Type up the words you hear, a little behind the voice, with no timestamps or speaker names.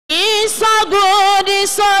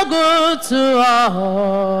He's so good to us.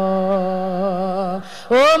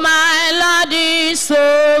 Oh, my Lord is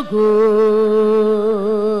so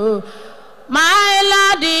good. My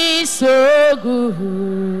Lord is so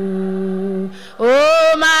good.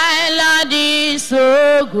 Oh, my Lord is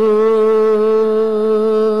so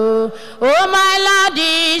good. Oh, my Lord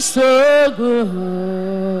is so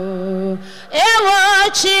good.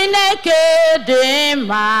 Ewo Chineke dị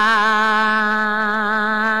mma.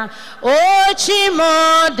 O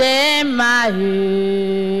Chimo dị mma.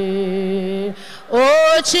 O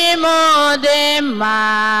Chimo dị mma.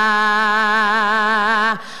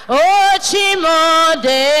 O Chimo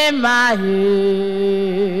dị mma.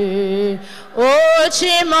 O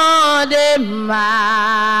Chimo dị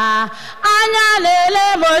mma. Anya lele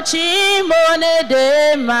mo Chimo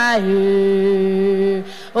dị mma.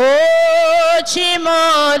 O Chimo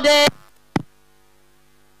dị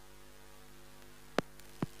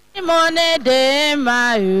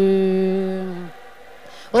mma.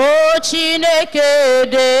 O Chineke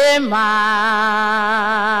dị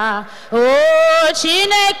mma. O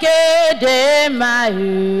Chineke dị mma.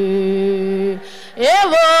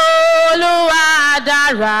 Ewo Olúwa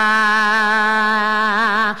dára.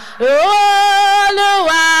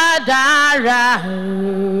 Olúwa dára.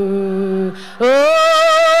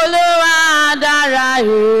 Olúwa dára.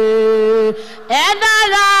 Ẹ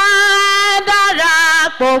dára, ẹ dára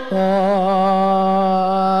púpọ̀.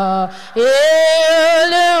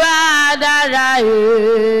 Olúwa dára.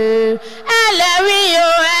 Ẹlẹ́rìí o,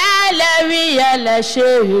 ẹlẹ́rìí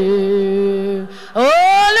ẹlẹ́ṣẹ̀.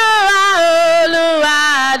 Olúwa, Olúwa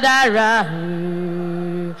dára.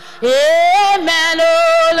 Amen.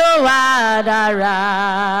 Olúwa dára.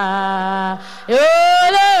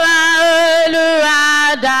 Olúwa, Olúwa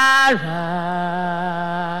dára.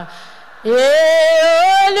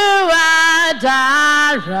 Olúwa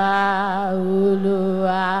dára.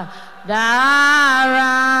 Olúwa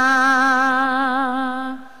dára.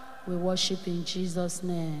 We worship in Jesus'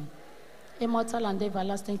 name. Immortal and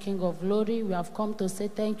everlasting King of glory, we have come to say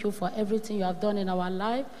thank you for everything you have done in our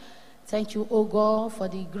life. Thank you, O God, for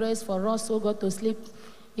the grace for us, O God, to sleep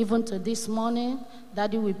even to this morning.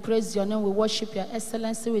 Daddy, we praise your name. We worship your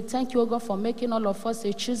excellency. We thank you, O God, for making all of us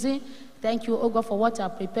a choosing. Thank you, O God, for what you are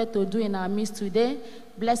prepared to do in our midst today.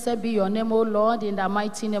 Blessed be your name, O Lord, in the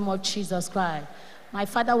mighty name of Jesus Christ. My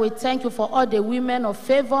Father, we thank you for all the women of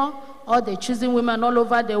favor, all the choosing women all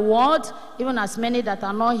over the world, even as many that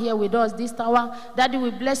are not here with us this hour. Daddy, we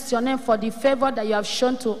bless your name for the favor that you have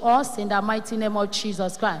shown to us in the mighty name of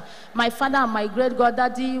Jesus Christ. My Father and my great God,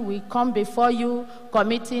 Daddy, we come before you,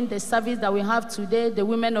 committing the service that we have today, the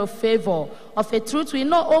women of favor. Of a truth, we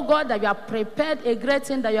know, oh God, that you have prepared a great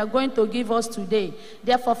thing that you are going to give us today.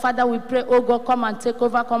 Therefore, Father, we pray, oh God, come and take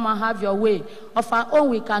over, come and have your way. Of our own,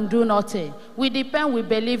 we can do nothing. We depend, we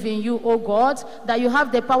believe in you, oh God, that you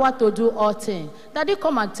have the power to do all things. Daddy,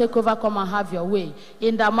 come and take over, come and have your way.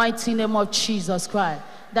 In the mighty name of Jesus Christ.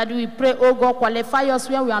 That we pray, oh God, qualify us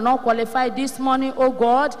where we are not qualified this morning, oh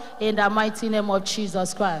God, in the mighty name of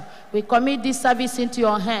Jesus Christ. We commit this service into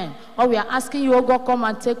your hand. Or we are asking you, oh God, come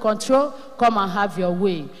and take control, come and have your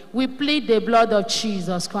way. We plead the blood of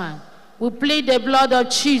Jesus Christ. We plead the blood of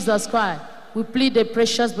Jesus Christ. We plead the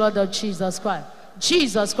precious blood of Jesus Christ.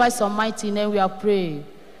 Jesus Christ's almighty name we are praying.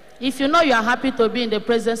 If you know you are happy to be in the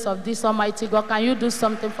presence of this almighty God, can you do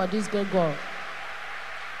something for this great God?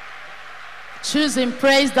 Choose and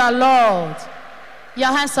praise the Lord. Your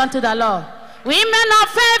hands unto the Lord. Women of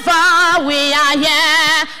favor, we are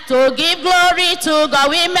here to give glory to God.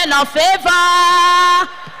 Women of favor,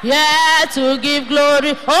 yeah, to give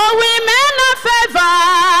glory. Oh, women of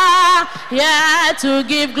favor, yeah, to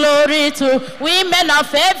give glory to women of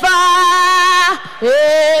favor,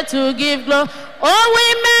 yeah, to give glory. Oh,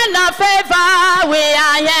 women of favor, we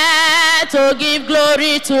are here to give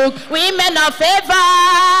glory to women of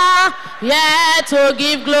favor, yeah, to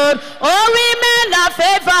give glory. Oh, women of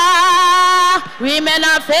favor, women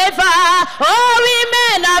of favor, oh,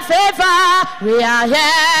 women of favor, we are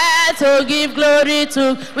here to give glory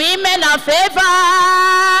to women of favor,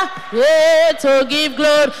 yeah, to give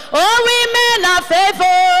glory. Oh, women of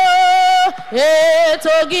favor, yeah,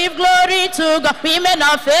 to give glory to God. Women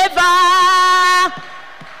of favor.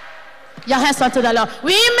 Your hands unto the Lord.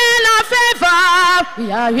 Women of favor,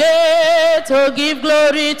 we are here to give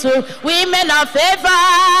glory to women of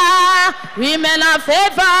favor. Women of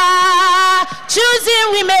favor,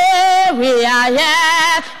 choosing women, we are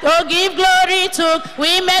here to give glory to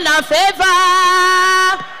women of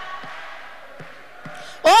favor.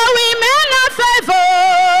 Oh, women of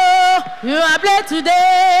favor, You are blessed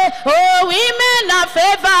today. Oh, women of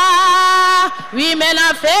favor. Women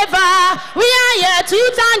of favor. We are here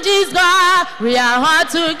to thank Jesus God. We are here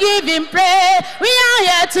to give him praise. We are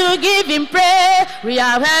here to give him praise. We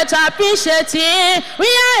are here to appreciate him. We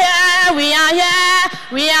are here. We are here.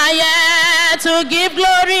 We are here to give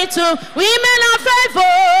glory to women of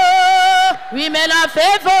favor. Women of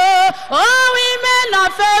favor. Oh, women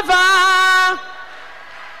of favor.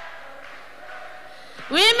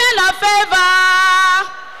 Women of favor.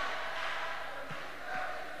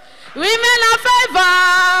 Women of favor.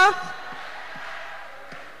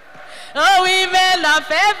 Oh, women of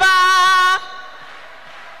favor.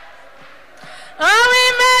 Oh,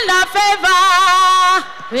 women of favor.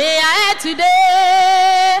 We are here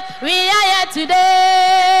today. We are here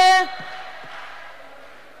today.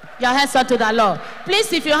 Your hands up to the Lord.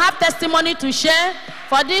 Please, if you have testimony to share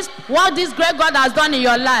for this, what this great God has done in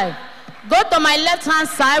your life, go to my left-hand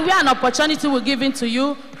side where an opportunity will be given to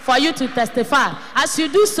you for you to testify. As you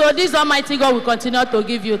do so, this Almighty God will continue to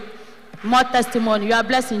give you more testimony. You are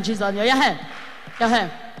blessed in Jesus' name. Your hand. Your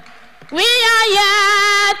hand. We are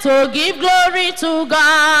here to give glory to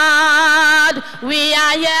God. We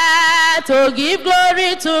are here to give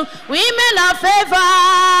glory to women of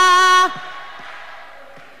favor.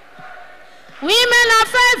 Women of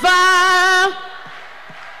favor.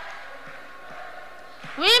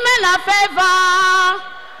 Women of favor.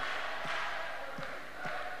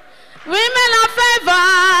 Women of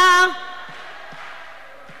favor.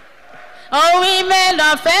 Oh, women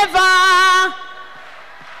of favor.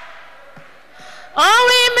 Oh,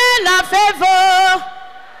 women of favor.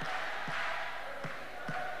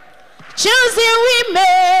 Choosing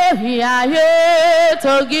women. We are here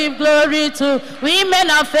to give glory to women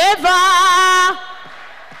of favor.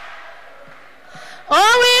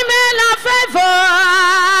 Oh, women of favor.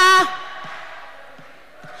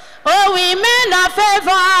 Oh, women of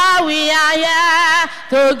favor. We are here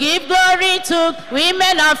to give glory to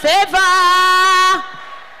women of favor.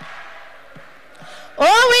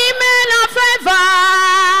 Oh, women of favor.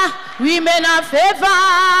 Women of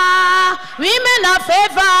favor. Women of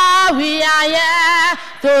favor. We are here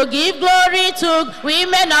to give glory to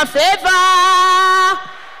women of favor.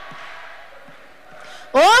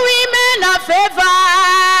 Oh, women of favor.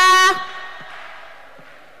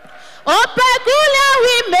 Oh, peculiar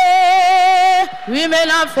women. Women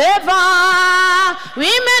of favor.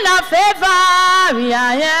 Women of favor. We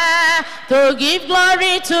are here to give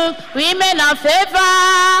glory to women of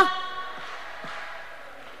favor.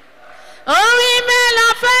 Oh, women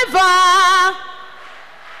of favor.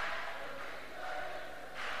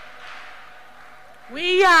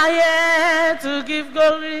 We are here to give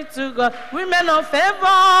glory to God. Women of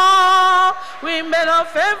favor. Women of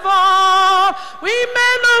favor.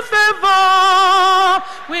 Women of favor.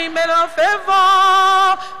 Women of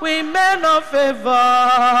favor. Women of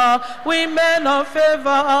favor. Women of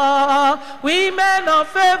favor. Women of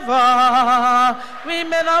favor.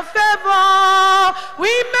 Women of favor.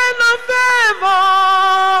 Women of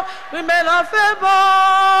favor. Women of favor.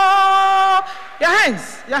 Your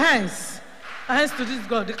hands. Your hands. Hands to this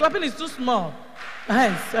God. The clapping is too small.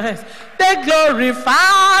 Hands. Take glory,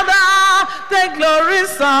 Father. Take glory,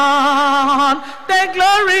 Son. Take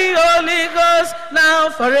glory, Holy Ghost. Now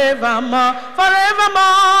forevermore.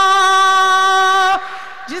 Forevermore.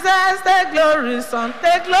 Jesus, take glory, Son.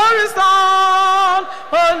 Take glory, Son.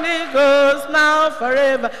 Holy Ghost. Now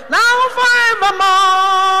forever. Now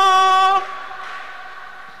forevermore.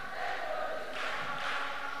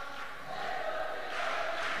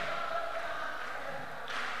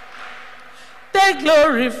 Take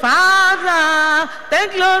glory, Father.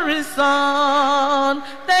 Take glory, Son.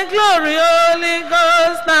 Take glory, Holy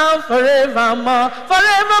Ghost, now forevermore.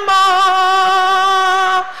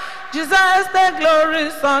 Forevermore. Jesus, take glory,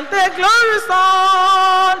 Son. Take glory,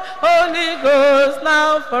 Son. Holy Ghost,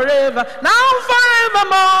 now forever. Now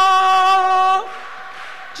forevermore.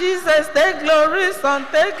 Jesus, take glory, Son.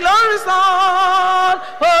 Take glory, Son.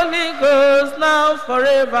 Holy Ghost, now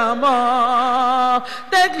forevermore.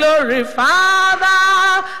 Take glory,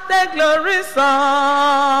 Father. Take glory,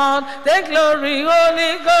 Son. Take glory,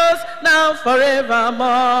 Holy Ghost, now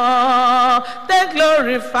forevermore. Take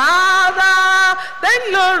glory, Father. Take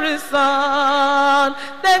glory, Son.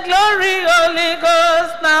 Take glory, Holy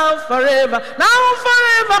Ghost, now forever. Now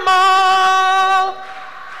forevermore.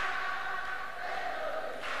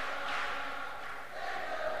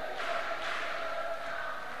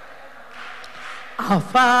 Our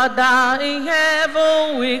Father in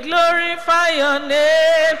heaven, we glorify your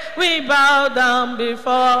name. We bow down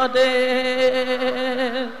before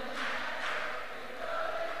thee.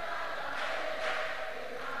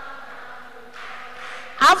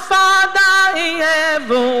 Our Father in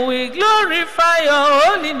heaven, we glorify your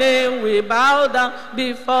holy name. We bow down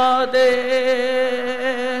before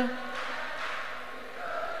thee.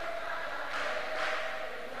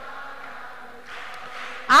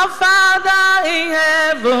 Our Father in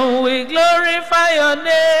heaven, we glorify your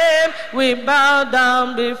name. We bow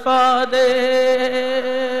down before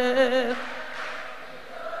thee.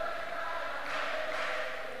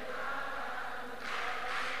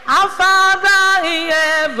 Our Father in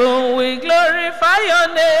heaven, we glorify your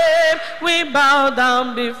name. We bow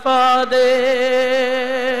down before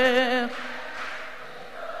thee.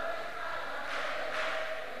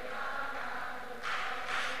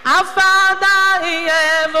 Our Father in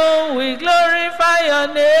heaven, we glorify your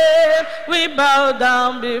name. We bow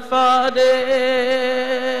down before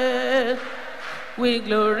thee. We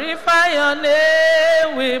glorify your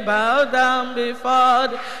name. We bow down before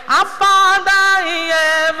thee. Our Father in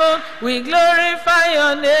heaven, we glorify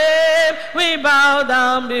your name. We bow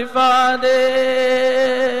down before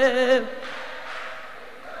thee.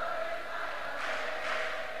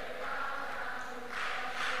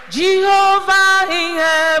 Jehovah in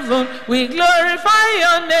heaven, we glorify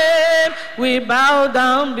your name. We bow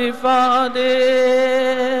down before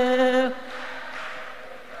thee.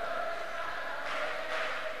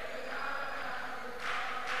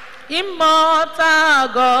 Immortal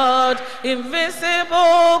God,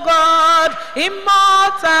 invisible God,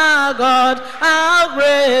 immortal God, how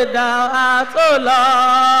great thou art, O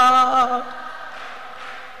Lord.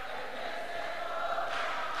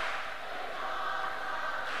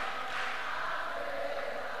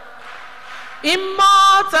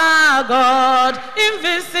 Immortal God,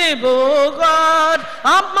 invisible God,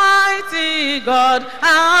 almighty God,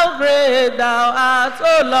 how great thou art,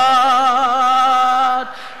 O Lord.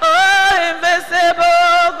 Oh,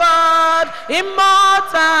 invisible God,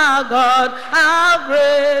 immortal God, how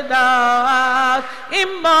great thou art.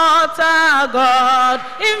 Immortal God,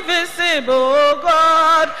 invisible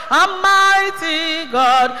God, almighty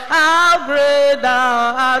God, how great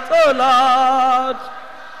thou art, O Lord.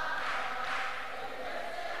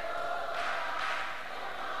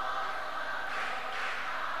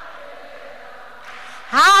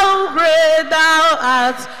 How great thou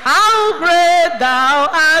art, how great thou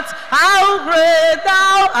art, how great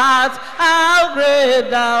thou art, how great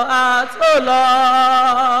thou art, O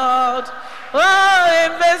Lord. Oh,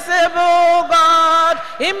 invisible God,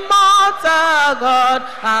 immortal God,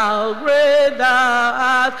 how great thou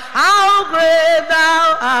art, how great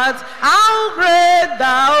thou art, how great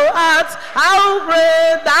thou art, how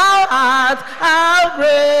great thou art, how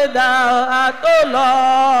great thou art, O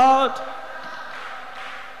Lord.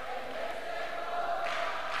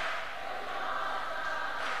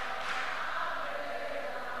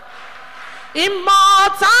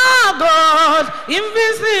 Immortal God,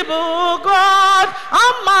 invisible God,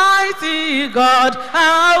 almighty God,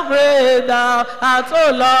 how great thou art,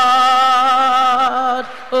 O Lord.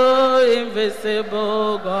 Oh,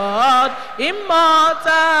 invisible God,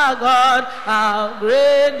 immortal God, how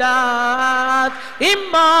great thou art.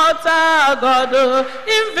 Immortal God, oh,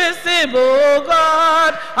 invisible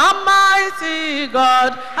God, almighty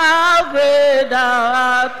God, how great thou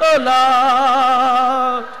art, O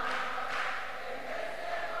Lord.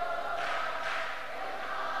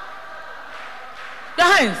 Your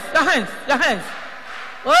hands, your hands, your hands.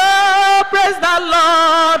 Oh, praise the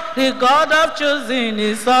Lord, the God of choosing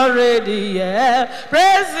is already here.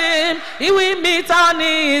 Praise him, he will meet our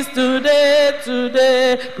needs today,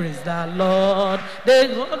 today. Praise the Lord, the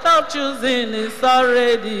God of choosing is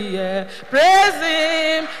already here. Praise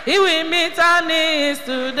him, he will meet our needs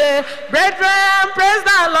today. Brethren, praise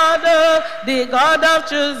the Lord, oh, the God of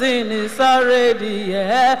choosing is already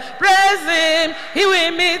here. Praise him, he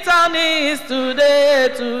will meet our needs today,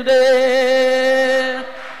 today.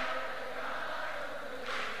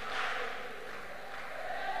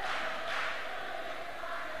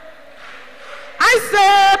 I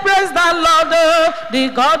say, praise the Lord, oh, the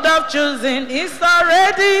God of choosing is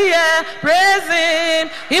already here. Praise him,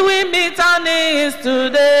 he will meet our needs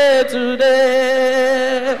today,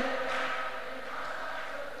 today.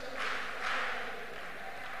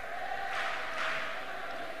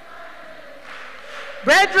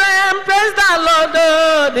 Brethren, praise the Lord,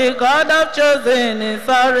 oh, the God of choosing is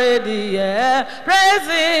already here. Praise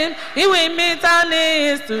him, he will meet our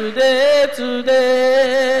needs today,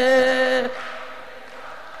 today.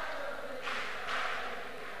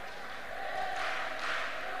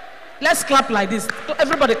 Let's clap like this.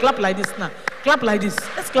 Everybody clap like this now. Clap like this.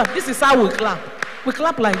 Let's clap. This is how we clap. We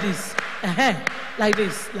clap like this. Like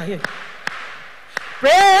this. Like here.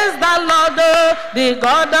 Praise the Lord, oh, the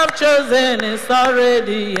God of chosen is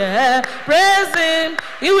already here. Praise him,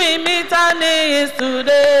 he will meet our needs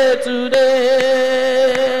today,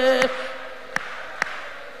 today.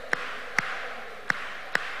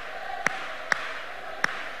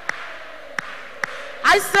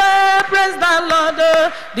 I say, praise the Lord,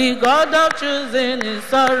 oh, the God of choosing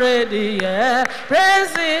is already here.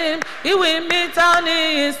 Praise him, he will meet our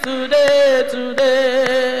needs today,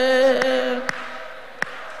 today.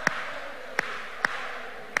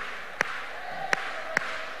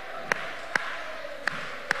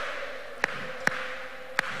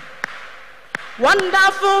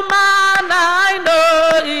 Wonderful man, I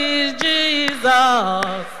know is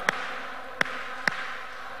Jesus.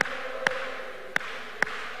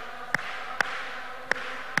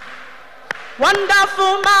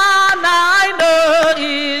 Wonderful man, I know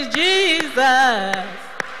is Jesus.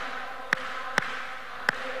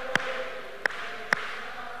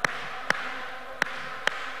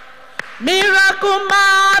 Miracle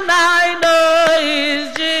man, I know is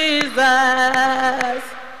Jesus.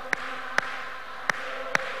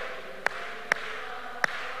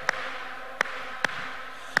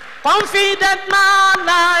 Confident man,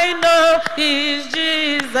 I know is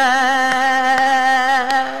Jesus.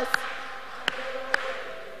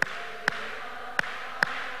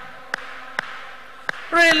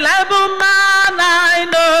 Reliable man, I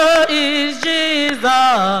know is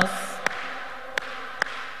Jesus.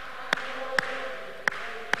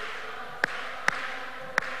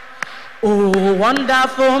 Oh,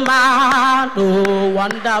 wonderful man, oh,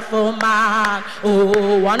 wonderful man,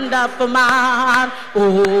 oh, wonderful man,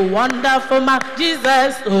 oh, wonderful man,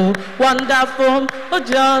 Jesus, oh, wonderful, oh,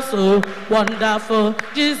 just, oh, wonderful,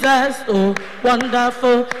 Jesus, oh,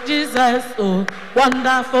 wonderful, Jesus, oh,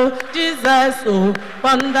 wonderful, Jesus, oh,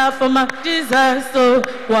 wonderful man, Jesus, oh,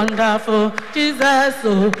 wonderful, Jesus,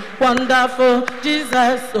 oh, wonderful,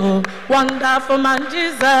 Jesus, oh, wonderful man,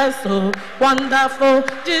 Jesus, oh, wonderful,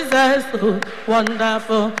 Jesus, oh,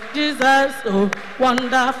 wonderful, Jesus, oh,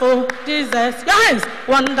 wonderful, Jesus, guys,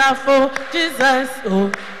 wonderful, Jesus,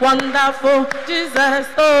 oh, wonderful, Jesus,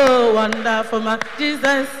 oh, wonderful man,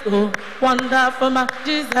 Jesus, oh, wonderful man,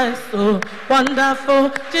 Jesus, oh,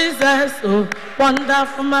 wonderful, Jesus, oh,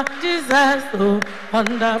 wonderful man, Jesus, oh,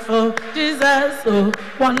 wonderful, Jesus, oh,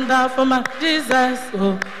 wonderful man, Jesus,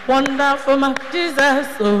 oh, wonderful man, Jesus,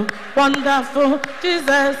 oh, wonderful,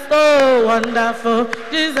 Jesus, oh, wonderful,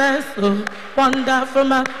 Jesus, oh, wonderful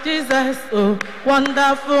man, Jesus, oh,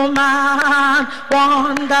 wonderful man,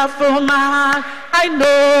 wonderful man, I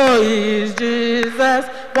know is Jesus,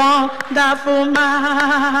 wonderful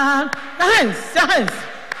man. Hands.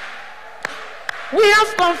 We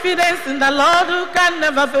have confidence in the Lord who can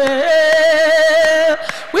never fail.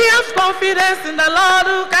 We have confidence in the Lord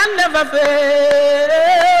who can never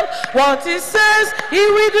fail. What he says he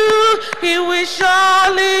will do, he will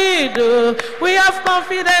surely do. We have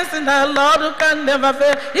confidence in the Lord who can never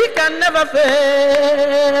fail. He can never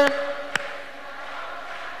fail.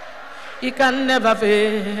 He can never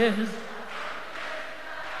fail.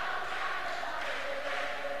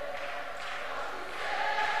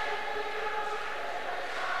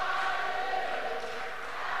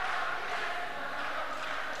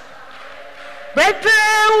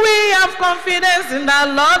 Brethren, we have confidence in the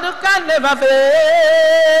Lord who can never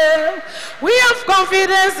fail. We have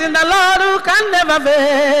confidence in the Lord who can never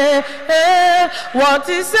fail. What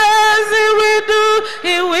he says he will do,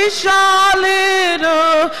 he will surely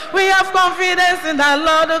do. We have confidence in the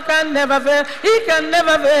Lord who can never fail. He can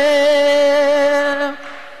never fail.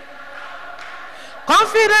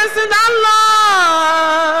 Confidence in the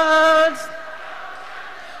Lord.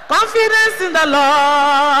 Confidence in the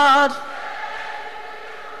Lord.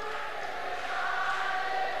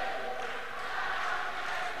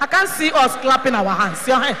 I can't see us clapping our hands.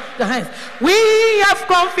 Your hands. We have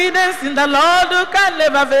confidence in the Lord who can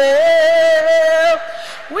never fail.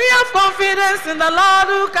 We have confidence in the Lord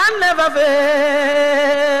who can never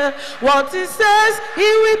fail. What he says he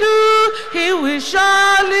will do, he will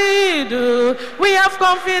surely do. We have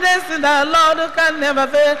confidence in the Lord who can never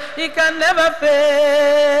fail. He can never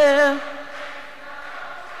fail.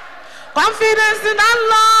 Confidence in the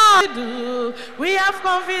Lord. We have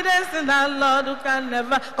confidence in the Lord who can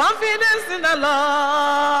never. Confidence in the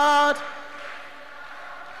Lord.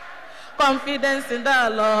 Confidence in the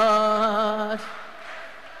Lord.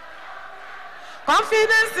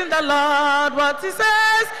 Confidence in the Lord. What he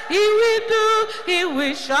says he will do, he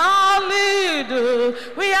will surely do.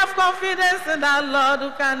 We have confidence in the Lord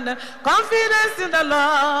who can never. Confidence in the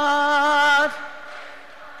Lord.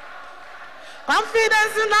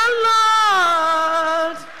 Confidence in the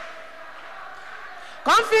Lord.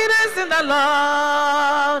 Confidence in the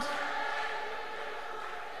Lord.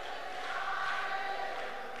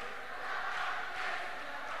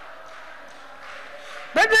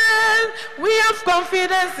 Brethren, we have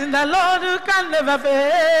confidence in the Lord who can never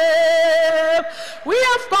fail. We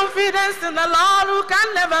have confidence in the Lord who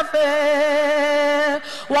can never fail.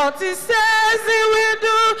 What he says he will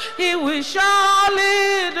do, he will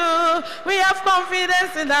surely do. We have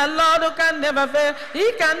confidence in the Lord who can never fail.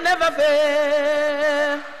 He can never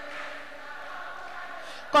fail.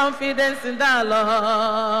 Confidence in the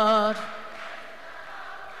Lord.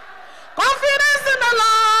 Confidence in the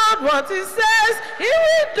Lord. What he says he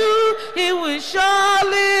will do, he will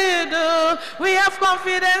surely do. We have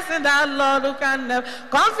confidence in the Lord who can never.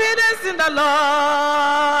 Confidence in the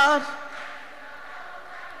Lord.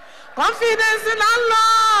 Confidence in the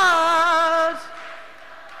Lord.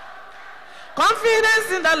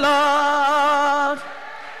 Confidence in the Lord.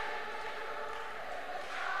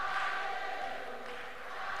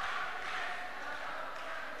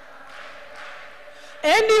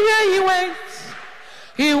 Anywhere he went,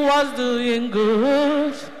 he was doing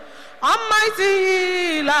good. Almighty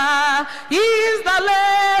healer, he is the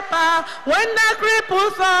leper. When the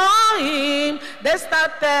cripples saw him, they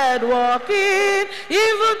started walking.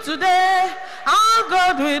 Even today, our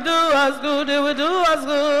God will do us good. He will do us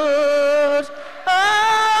good.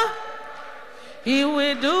 Oh, he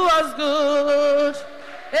will do us good.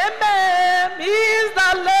 Amen. He is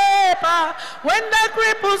the leper. When the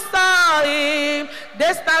cripples saw him,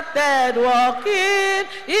 they started walking.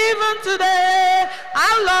 Even today,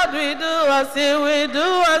 our Lord will do us. He will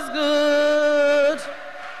do us good.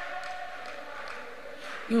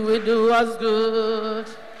 He will do us good.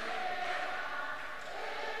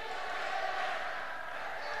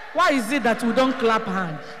 Why is it that we don't clap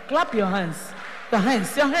hands? Clap your hands. Your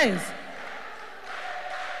hands. Your hands.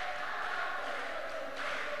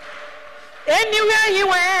 Anywhere he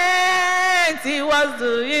went, he was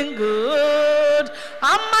doing good.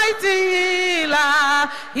 Almighty healer,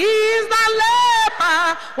 he is the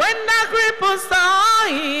leper. When the cripples saw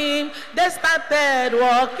him, they started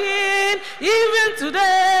walking. Even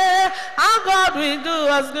today, our God will do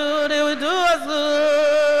us good. He will do us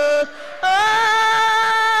good.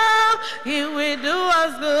 Oh, he will do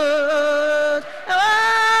us good.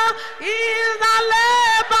 Oh, he is the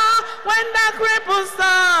leper. When the cripples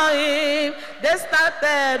saw him, they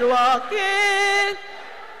started walking.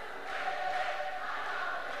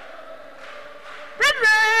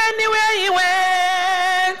 Anywhere he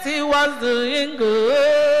went, he was doing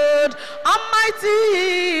good. Almighty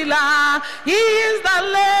healer, he is the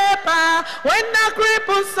leper. When the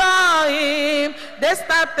cripples saw him, they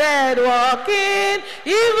started walking.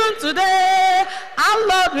 Even today, our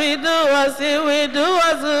Lord will do us. He will do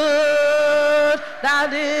us good.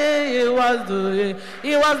 Daddy, he was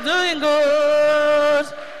doing good.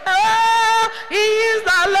 Oh, he is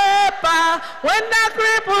the leper. When the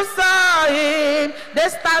cripples saw him, they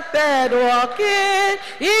started walking.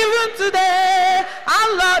 Even today, our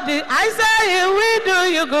Lord, I say he will do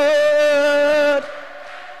you good.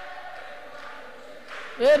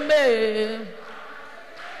 Amen.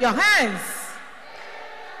 Your hands.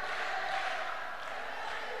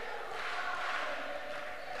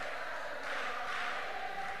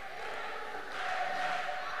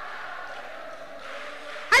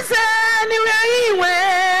 I said anywhere he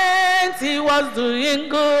went, he was doing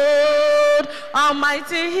good.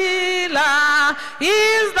 Almighty healer, he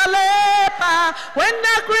is the leper. When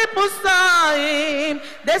the cripples saw him,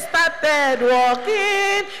 they started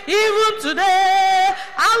walking. Even today,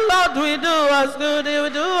 our Lord will do us good. He will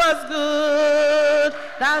do us good.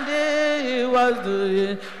 Daddy, he was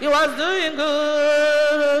doing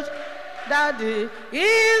good. Daddy, he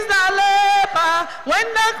is the leper. When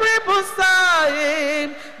the cripples saw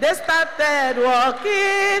him, they started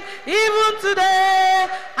walking. Even today,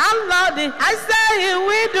 our Lord, I say he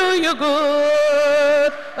will do you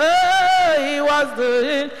good. Oh, he was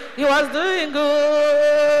doing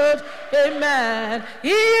good. Amen. He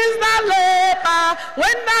is the leper.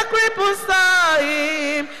 When the cripples saw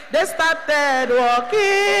him, they started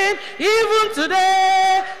walking. Even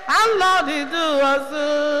today, our Lord will do us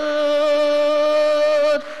good.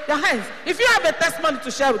 Your hands. If you have a testimony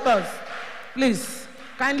to share with us, please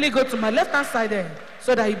kindly go to my left-hand side there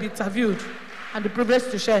so that you'll be interviewed and the privilege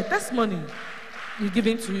to share a testimony you're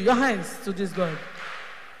giving to your hands to this God.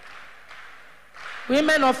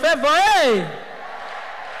 Women of favor, hey!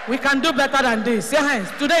 We can do better than this. Your hands.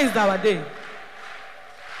 Today is our day.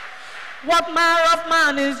 What manner of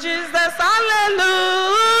man is Jesus?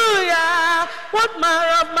 Hallelujah. What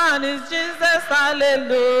manner of man is Jesus?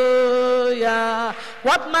 Hallelujah.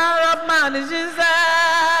 What manner of man is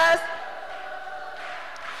Jesus?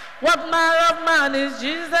 What manner of man is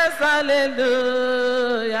Jesus? Hallelujah.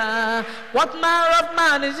 What manner of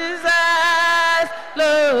man is Jesus?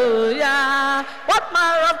 Hallelujah. What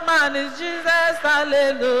manner of man is Jesus?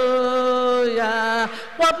 Hallelujah.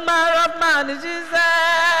 What manner of man is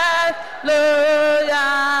Jesus?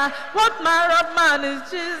 Hallelujah. What manner of man is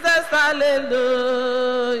Jesus? Hallelujah.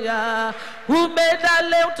 Who made that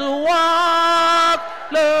lame to walk?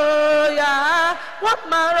 Hallelujah. What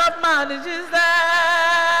manner of man is Jesus?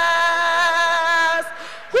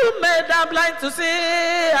 Who made the blind to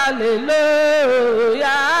see?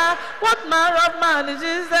 Hallelujah. What manner of man is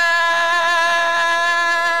Jesus?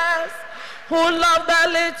 Who loved the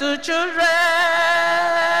little children?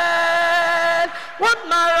 What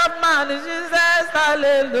manner of man is Jesus?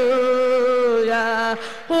 Hallelujah.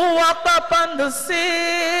 Who walked upon the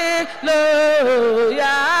sea?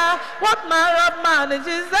 Hallelujah. What manner of man is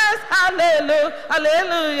Jesus? Hallelujah.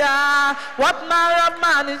 Hallelujah. What manner of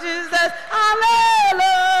man is Jesus?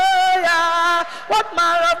 Hallelujah. What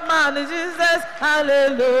manner of man is Jesus?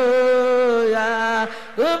 Hallelujah.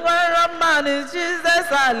 What manner of man is Jesus?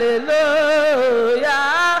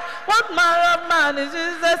 Hallelujah. What manner of man is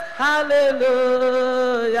Jesus?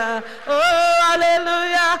 Hallelujah. Oh,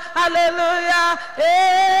 hallelujah. Hallelujah.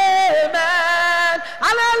 Amen.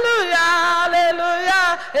 Hallelujah.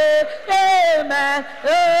 Hallelujah. Amen. Oh,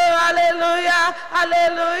 hallelujah.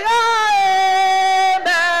 Hallelujah.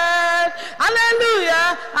 Amen.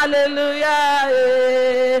 Hallelujah. Hallelujah.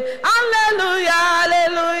 Hallelujah.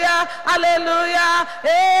 Hallelujah. Hallelujah.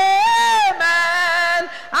 Amen.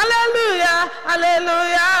 Hallelujah.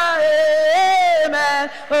 Hallelujah. Amen.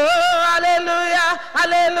 Oh, hallelujah.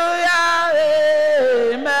 Hallelujah.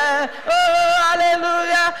 Amen. Oh,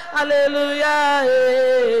 hallelujah. Hallelujah.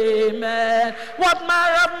 Amen. What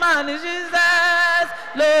manner of man is Jesus?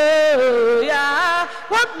 Hallelujah.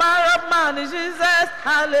 What manner of man is Jesus?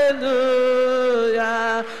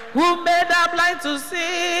 Hallelujah. Who made the blind to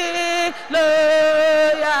see?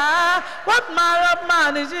 Hallelujah. What manner of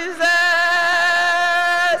man is Jesus?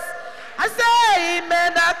 I say he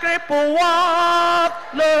made a cripple walk.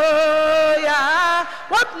 Hallelujah.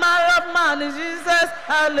 What manner of man is Jesus?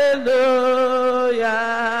 Hallelujah.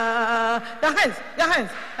 Your hands, your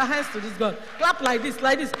hands, your hands to this God. Clap like this,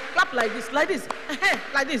 like this. Clap like this, like this.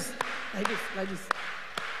 Like this, like this, like this.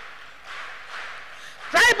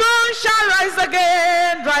 Dry bones shall rise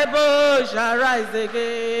again. Dry bones shall rise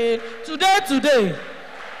again. Today, today,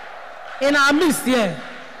 in our midst here,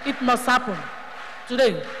 it must happen.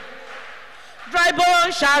 Today. Dry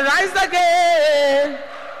bones shall rise again.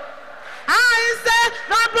 I say,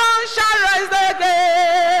 dry bones shall rise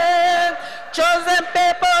again. Chosen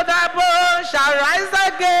people, dry bones shall rise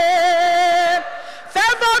again.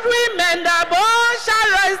 Favored women, dry bones shall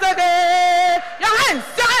rise again. Your hands,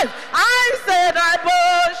 your hands. I say, dry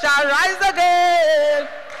bones shall rise again.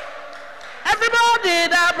 Everybody,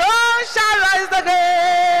 dry bones shall rise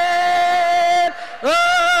again.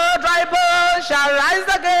 Oh, dry bones shall rise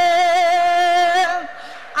again.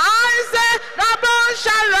 I say, dry bones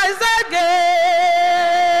shall rise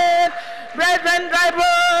again. Brethren, dry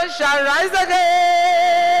bones shall rise again.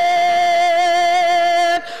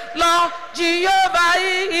 Lord Jehovah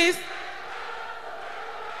is.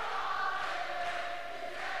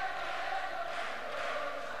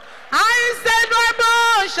 I say, dry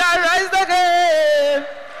bones shall rise again.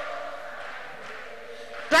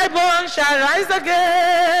 Dry bones shall rise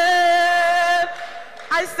again.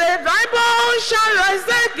 I say, dry bones shall rise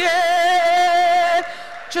again.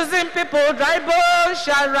 Choosing people, dry bones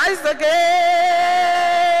shall rise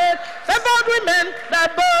again. Favored women, dry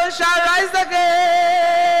bones shall rise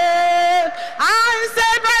again. I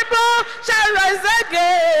say, dry bones shall rise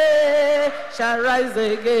again. Shall rise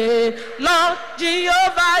again. Lord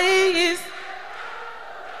Jehovah is.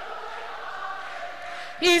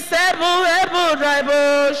 He said, able dry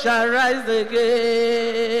bones shall rise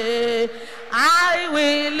again. I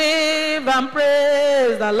will live and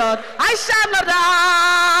praise the Lord. I shall not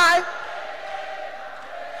die.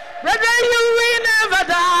 Brethren, you will never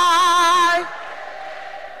die.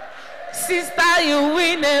 Sister, you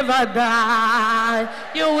will never die.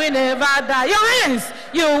 You will never die. Your hands.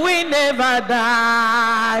 You will never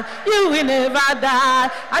die. You will never die.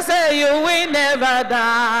 I say you will never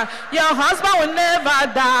die. Your husband will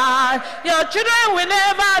never die. Your children will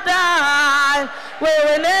never die. We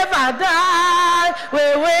will never die.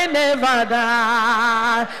 We will never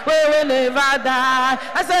die. We will never die.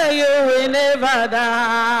 I say you will never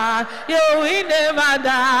die. You will never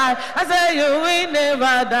die. I say you will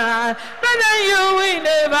never die. Brother, you will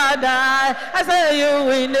never die. I say you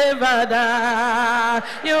will never die.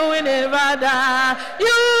 You will never die.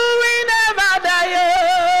 You will never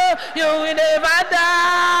die. You will never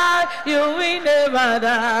die. You will never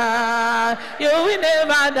die. You will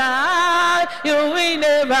never die. You will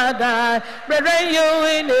never die. Brethren, you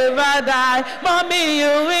will never die. Mommy, you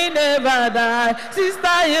will never die.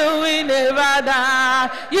 Sister, you will never die.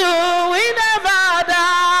 You will never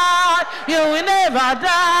die. You will never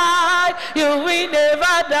die. You will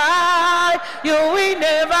never die. You will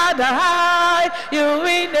never die. You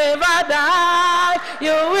will never die.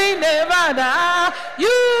 You will never die.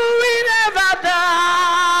 You will never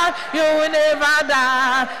die. You will never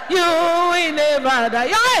die. You will never die.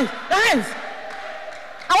 Your hands, your hands.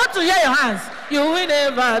 I want to hear your hands. You will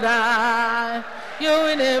never die. You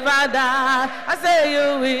will never die. I say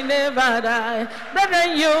you will never die.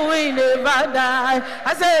 Brethren, you will never die.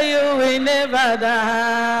 I say you will never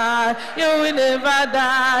die. You will never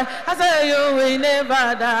die. I say you will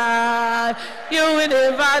never die. You will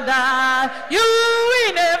never die. You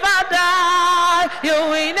will never die. You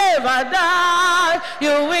will never die.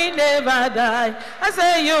 You will never die. I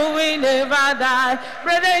say you will never die.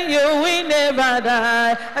 Brethren, you will never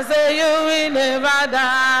die. I say you will never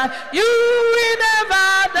die. You will never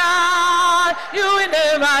die. You will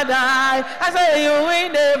never die. I say you will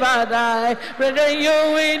never die. Brethren, you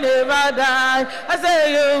will never die. I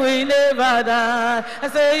say you will never die. I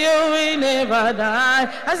say you will never die.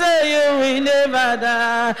 I say you will never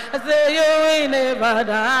die. I say you will never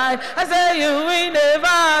die. I say you will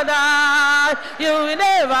never die. You will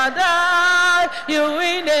never die. You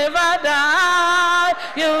will never die.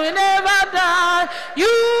 You will never die. You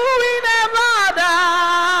will never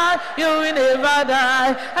die. You will never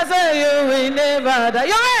die. I say you will never die.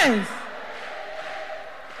 Your hands.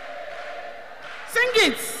 Sing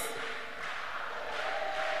it.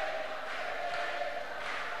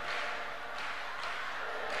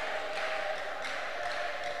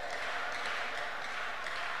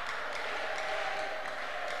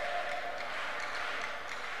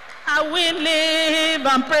 I will live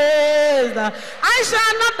and praise. I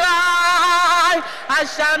shall not die. I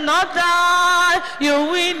shall not die. You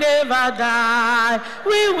will never die.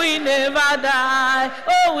 We will never die.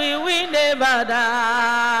 Oh, we will never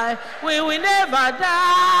die. We will never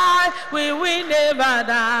die. We will never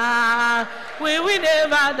die. We will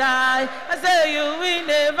never die. I say you will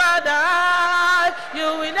never die.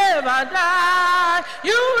 You will never die.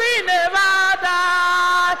 You will never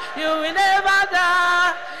die. You will never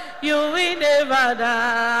die. You will never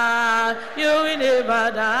die. You will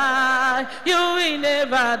never die. You will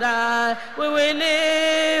never die. We will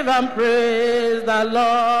live and praise the Lord.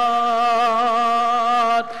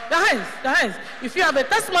 Your hands, your hands. If you have a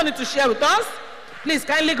testimony to share with us, please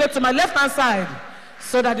kindly go to my left-hand side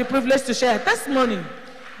so that the privilege to share a testimony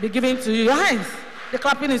be given to you. Your hands. The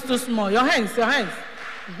clapping is too small. Your hands, your hands.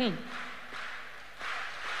 Mm-hmm.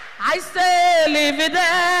 I say, leave it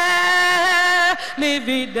there, leave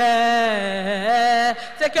it there.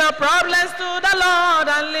 Take your problems to the Lord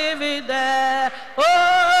and leave it there.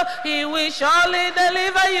 Oh, He will surely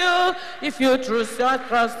deliver you if you trust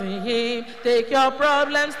in Him. Take your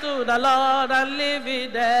problems to the Lord and leave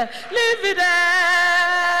it there. Leave it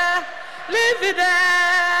there, leave it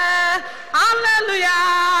there.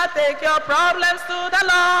 Hallelujah. Take your problems to the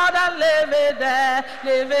Lord and leave it there.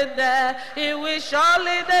 Leave it there. He will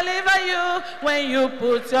surely deliver you when you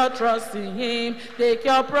put your trust in Him. Take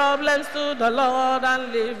your problems to the Lord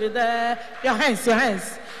and leave it there. Your hands, your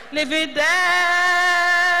hands. Leave it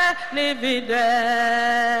there. Leave it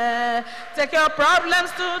there. Take your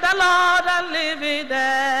problems to the Lord and leave it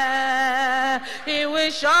there. He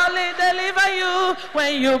will surely deliver you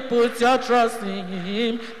when you put your trust in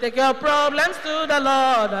Him. Take your problems to the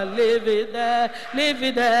Lord and leave it there. Leave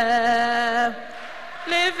it there.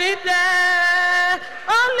 Leave it there.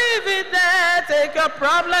 Oh, leave it there. Take your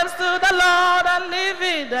problems to the Lord and leave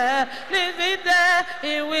it there. Leave it there.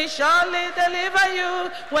 He will surely deliver you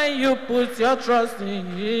when you put your trust in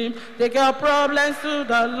Him. Take your problems to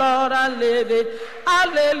the Lord and leave it.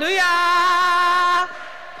 Hallelujah.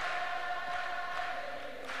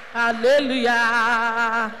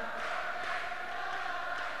 Hallelujah.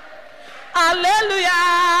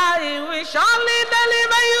 Hallelujah. He will surely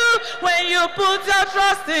deliver you when you put your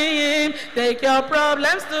trust in Him. Take your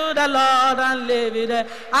problems to the Lord and leave it there.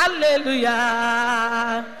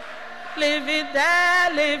 Hallelujah. Leave it there,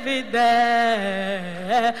 leave it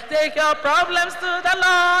there. Take your problems to the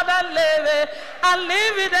Lord and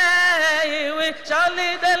leave it there. He will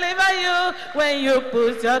surely deliver you when you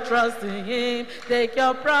put your trust in Him. Take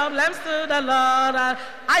your problems to the Lord and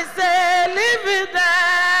I say, leave it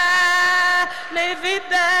there. leave it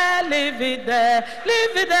there, leave it there,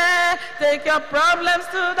 leave it there. Take your problems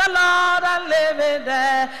to the Lord and leave it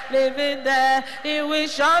there, leave it there. He will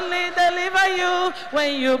surely deliver you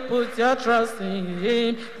when you put your trust in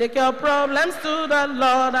Him. Take your problems to the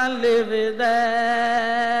Lord and leave it there.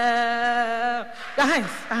 Your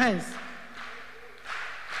hands, your hands.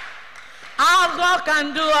 Our God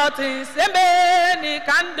can do all things, amen. He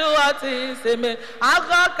can do all things, amen. Our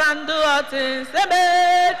God can do all things,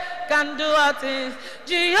 amen. Can do all things.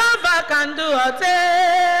 Jehovah can do all things.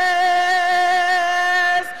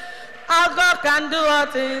 Our God can do all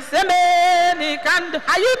things, amen. He can do.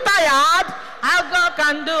 Are you tired? Our God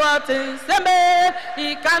can do all things, amen.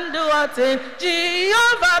 He can do all things.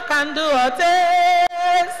 Jehovah can do all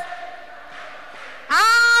things.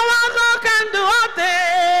 Our God can do all things.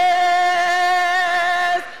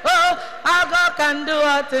 Oh, our God can do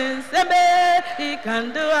all things, amen. He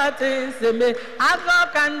can do all things, amen. Our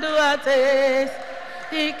God can do all things.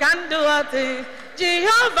 He can do all things.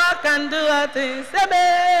 Jehovah can do all things,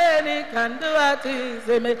 amen. He can do all things,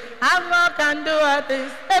 amen. Our God can do all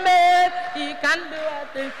things, amen. He can do all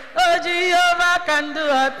things. Oh, Jehovah can do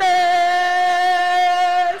all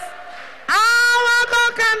things. Our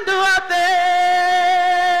God can do all things.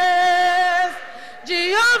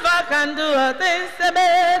 Jehovah can do all things,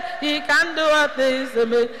 amen. He can do all things,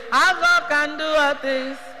 amen. Our God can do all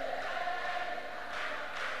things.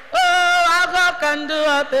 Oh, our God can do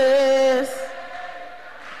all things.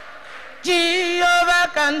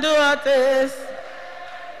 Jehovah can do all things.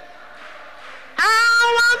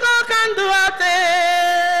 Our God can do all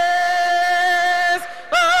things.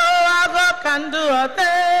 Oh, our God can do all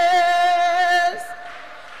things.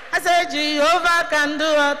 I say Jehovah can do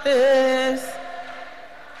all things.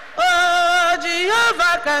 Oh,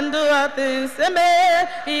 Jehovah can do all things, amen.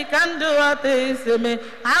 He can do all things, amen.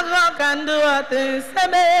 Our God can do all things,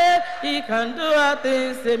 amen. He can do all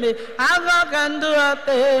things, amen. Our God can do all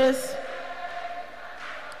things.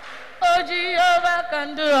 Oh, Jehovah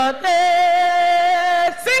can do all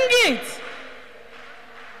things. Sing it.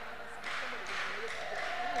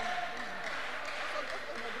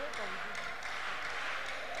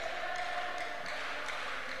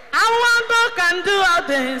 Our God can do all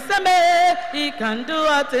things, amen. He can do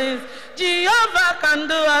all things. Jehovah can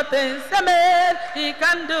do all things, amen. He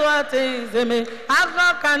can do all things, amen. Our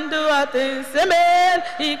God can do all things, amen.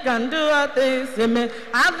 He can do all things, amen.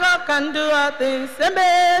 Our God can do all things,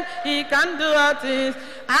 amen. He can do all things.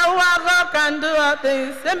 Our God can do all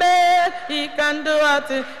things, amen. He can do all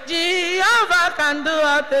things. Jehovah can do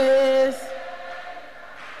all things.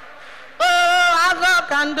 Oh, our God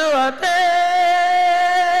can do all things.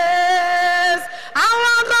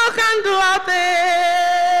 Our God can do all things.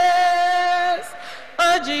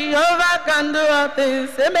 Oh, Jehovah can do all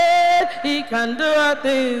things, amen. He can do all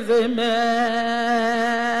things, amen.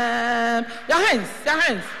 Your hands, your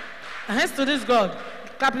hands. Your hands to this God.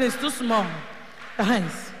 Clapping is too small. Your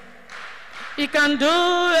hands. He can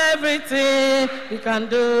do everything. He can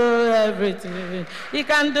do everything. He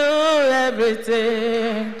can do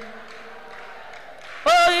everything.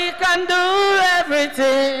 Oh, He can do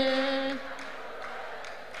everything.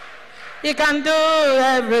 He can do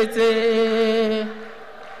everything.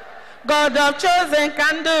 God of chosen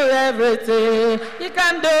can do everything. He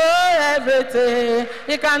can do everything.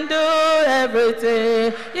 He can do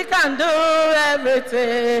everything. He can do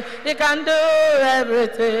everything. He can do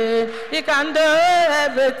everything. He can do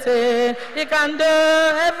everything. He can do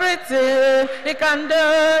everything. He can do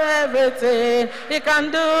everything. He can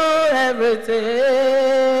do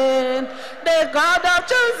everything. The God of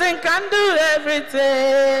chosen can do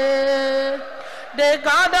everything. The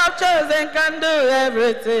God of chosen can do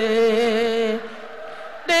everything.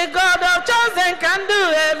 The God of chosen can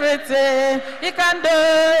do everything. He can do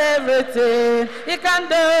everything. He can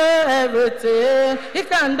do everything. He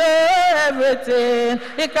can do everything.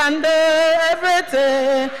 He can do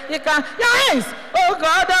everything. He can. Your hands. Oh,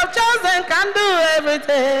 God of chosen can do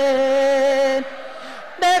everything.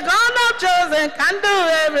 The God of chosen can do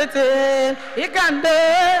everything. He can do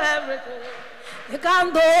everything. He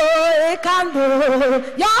can do, He can do.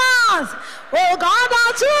 Yes! Oh, God,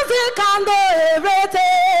 I choose, He can do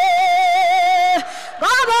everything.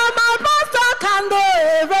 God, my pastor can do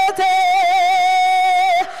everything.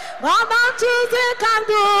 God, I choose, He can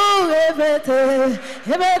do everything.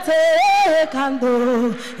 Everything He can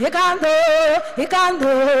do. He can do, He can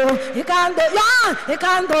do, He can do. Yeah, He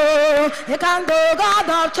can do, He can do. God,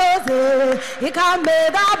 I choose, He can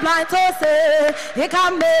make the blind to see. He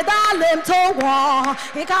can make the lame to walk.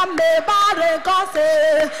 He can make bad to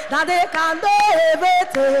see. That He can do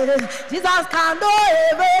everything. Jesus can do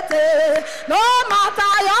everything. No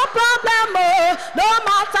matter your problem,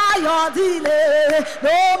 matter your delay,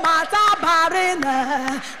 no matter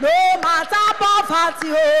barrenness, no matter poverty,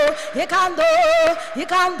 oh, he can do, he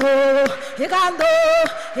can do, he can do,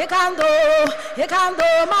 he can do, he can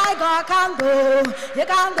do, my God can do, he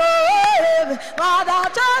can do everything. God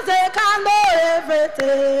of Jesus can do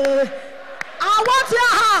everything. I want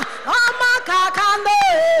your hand, oh my God can do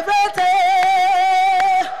everything.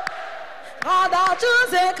 God of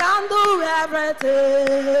Jesus can do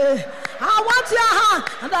everything. I want your hand,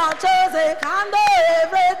 and I'll choose it, can do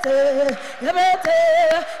everything,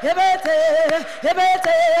 everything, everything,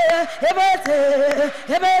 everything, everything,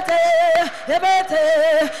 everything,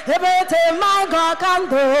 everything, everything, my God can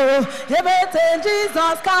do, everything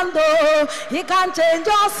Jesus can do. He can change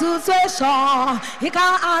your situation, He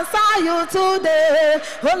can answer you today.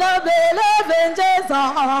 Holy believe in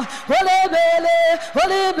Jesus, holy believe,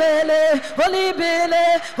 holy believe, holy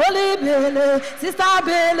believe, holy believe, sister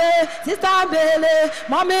believe. Sister believe,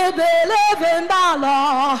 mommy believe in the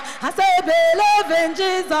Lord. I say believe in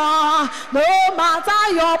Jesus. No matter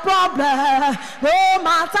your problem, no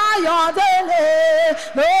matter your delay,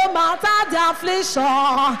 no matter the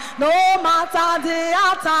affliction, no matter the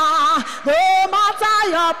attack, no matter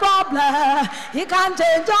your problem, He can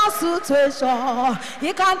change your situation.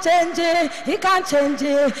 He can change it. He can change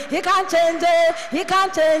it. He can change it. He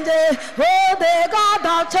can change it. Oh, the God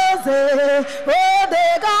of chosen. Oh,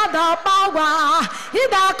 the God of power. He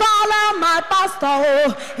that call him my pastor,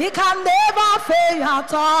 he can never fail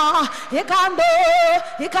at all. He can do,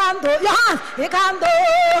 he can do, your hands, he can do,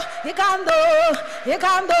 he can do, he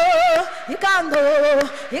can do, he can do,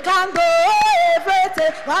 he can do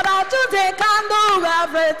everything. But I choose he can do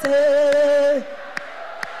everything.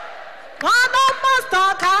 God of master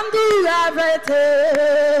can do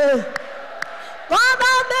everything. God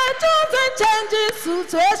of the choosing changes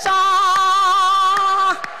situation.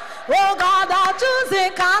 Oh God, I choose He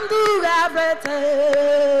can do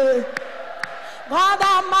everything. God,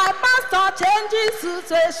 my pastor changes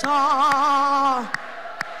situation.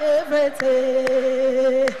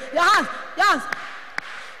 Everything. Yes, yes.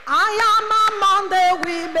 I am among the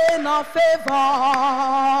women of favor.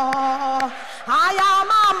 I am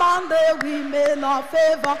among the women of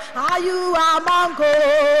favor. Are you among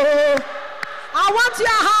them? I want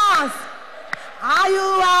your hands. Are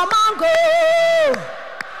you among them?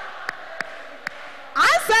 I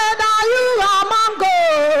said, are you among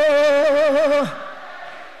them?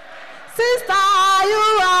 Sister, are you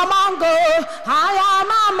among them? I am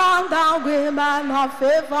among the women of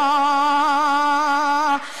favor.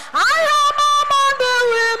 I am among the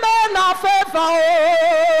women of favor.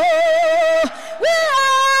 We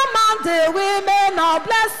are among the women of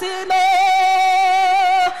blessing.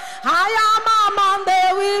 I am among the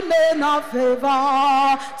women of favor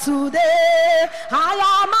today. I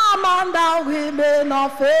am among the women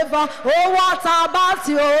of favor. Oh, what about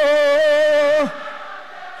you?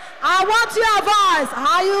 I want your voice.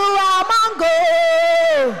 Are you among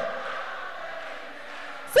them?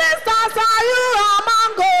 Sisters, are you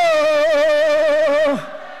among them?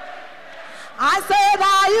 I said,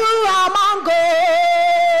 are you among them?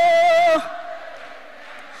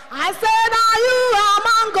 I said, are you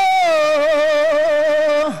among them?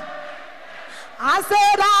 I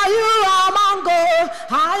said, are you among them?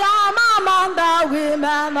 I am among the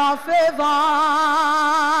women of favor.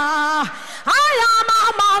 I am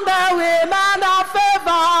among the women of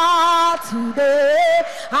favor today.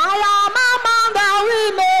 I am among the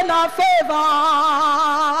women of favor.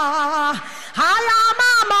 I am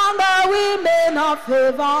among the women of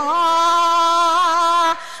favor.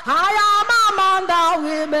 I am among the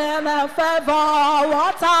women of favor.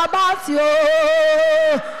 What about you?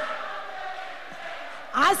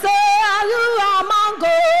 I say, are you among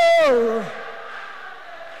them?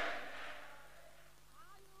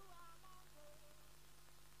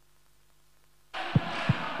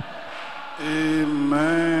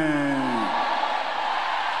 Amen.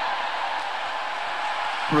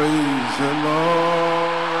 Praise the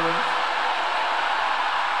Lord.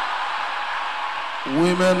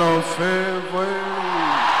 Women of favor.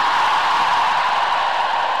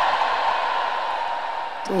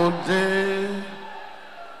 Today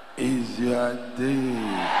is your day.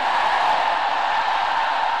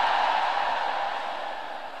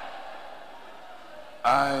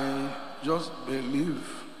 I just believe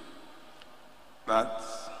that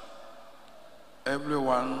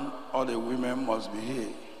everyone, all the women must be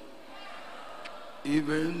here.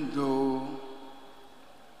 Even though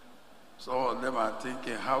some of them are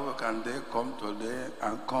thinking, how can they come today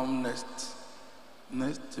and come next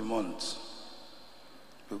month?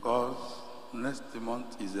 Because next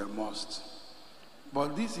month is a must.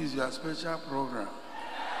 But this is your special program.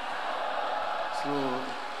 So,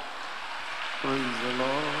 praise the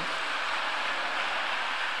Lord.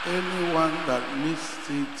 Anyone that missed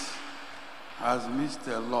it has missed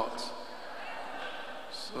a lot.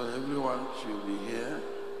 So everyone should be here,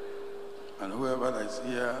 and whoever that is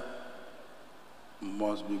here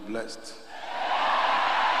must be blessed.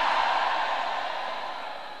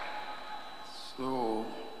 So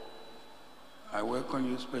I welcome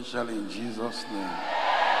you especially in Jesus' name.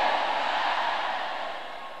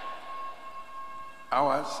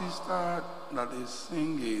 Our sister that is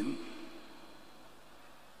singing,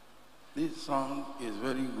 this song is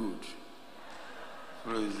very good.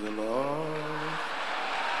 Praise the Lord.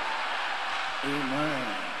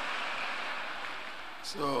 Amen.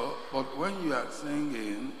 So, but when you are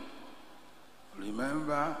singing,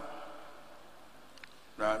 remember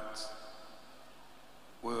that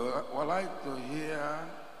we would like to hear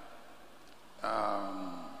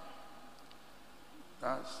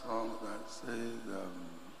that song that says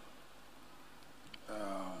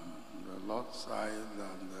the Lord's side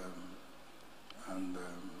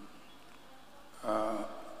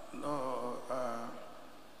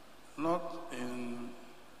not in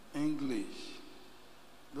English.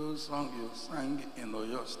 Those songs you sang in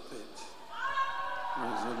Oyo State.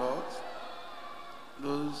 Praise the Lord.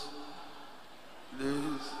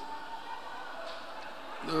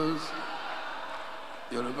 Those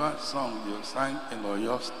Yoruba songs you sang in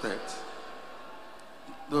Oyo State.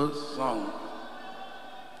 Those songs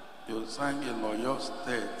you sang in Oyo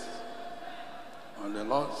State on the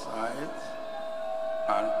Lord's side,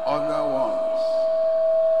 and other ones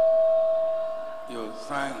you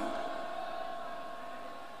sang.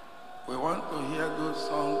 We want to hear those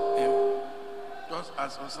songs just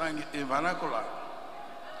as you sang it in vernacular,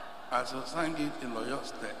 as you sang it in Oyo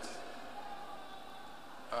State.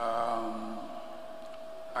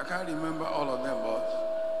 I can't remember all of them, but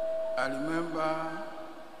I remember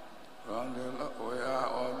we are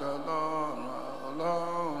all the Lord,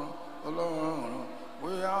 alone,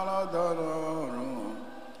 we are all the Lord.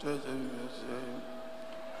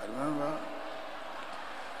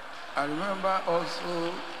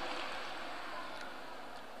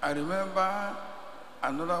 I remember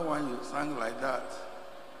another one you sang like that.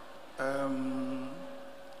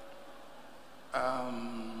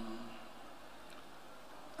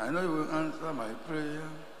 I know you will answer my prayer.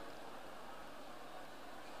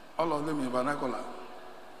 All of them in vernacular.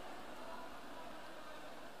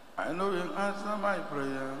 I know you will answer my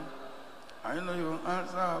prayer. I know you will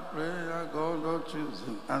answer our prayer. God will choose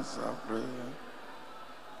and answer our prayer.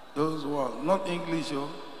 Those words, not English, you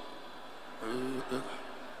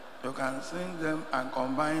can sing them and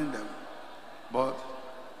combine them. But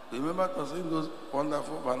remember to sing those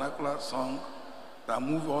wonderful vernacular songs that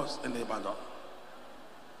move us in Ibadan.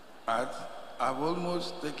 I've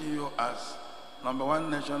almost taken you as number one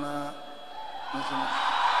national.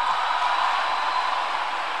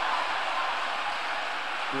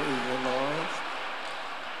 Praise the Lord.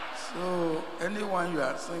 So anyone you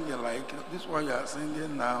are singing like this one you are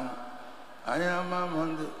singing now, I am a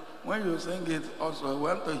Monday. When you sing it also, we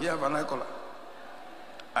want to hear vernacular.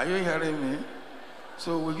 Are you hearing me?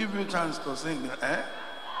 So we give you a chance to sing,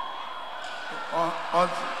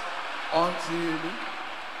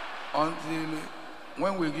 until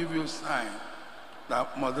when we give you a sign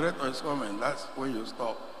that moderator is coming, that's when you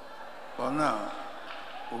stop. But now,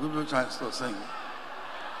 we'll give you a chance to sing.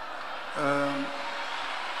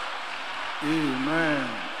 Amen.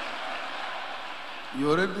 You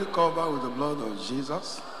already covered with the blood of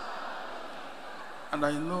Jesus. And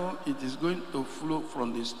I know it is going to flow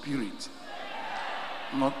from the Spirit,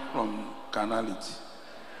 not from carnality.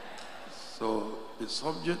 So it's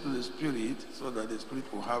subject to the Spirit so that the Spirit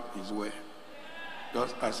will have His way.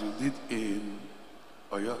 Just as you did in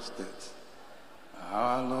Oyo State.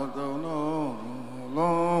 Our Lord, Lord,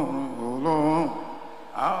 Lord, Lord,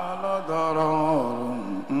 our Lord,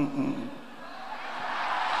 Lord.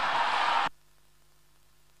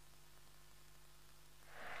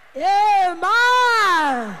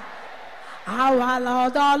 Amen. Àwa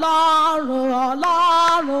lọ́dọ̀ Ọlọ́run,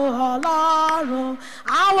 Ọlọ́run, Ọlọ́run.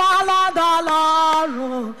 Àwa lọ́dọ̀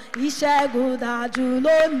Ọlọ́run, ìṣẹ́gun dájú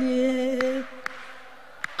lónìí.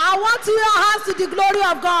 I want your hands to the glory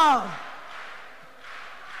of God.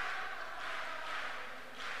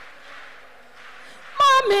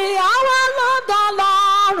 Mọ́mí, àwa lọ́dọ̀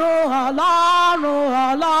Ọlọ́run, Ọlọ́run,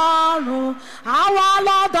 Ọlọ́run. Àwa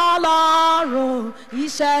lọ́dọ̀ Ọlọ́run,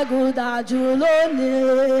 ìṣẹ́gun dájú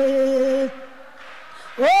lónìí.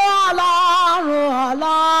 Ó Ọlọ́run,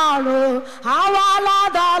 Ọlọ́run. Àwa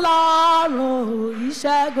lọ́dọ̀ Ọlọ́run,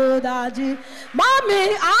 ìṣẹ́gun dájú. Mọ́mí,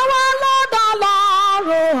 àwa lọ́dọ̀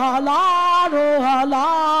Ọlọ́run, Ọlọ́run,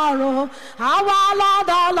 àwa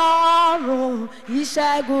lọ́dọ̀ Ọlọ́run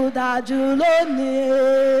ìṣẹ́gun dájú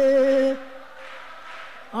lónìí.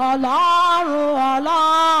 Ọlọ́run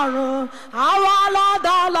Ọlọ́run àwa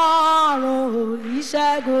lọ́dọ̀ Ọlọ́run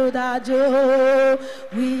ìṣẹ́gun dájú.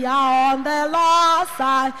 We are on the Lord's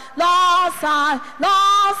side, Lord's side,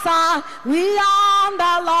 Lord's side. We are on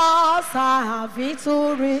the Lord's side. Our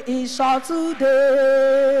victory is sure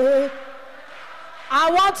today. I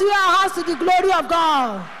want to your house to the glory of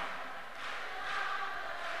God.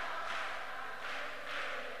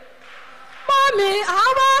 Mommy,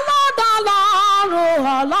 àwa lọ́dọ̀ Ọlọ́run,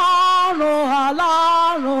 Ọlọ́run,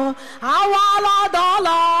 Ọlọ́run, àwa lọ́dọ̀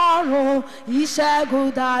Ọlọ́run, ìṣẹ́gun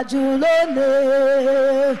dájú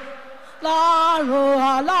lónìí. Ọlọ́run,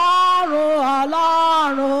 Ọlọ́run,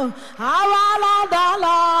 Ọlọ́run, àwa lọ́dọ̀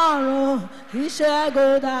Ọlọ́run,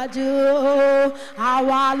 ìṣẹ́gun dájú.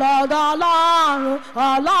 Àwa lọ́dọ̀ Ọlọ́run,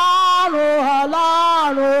 Ọlọ́run,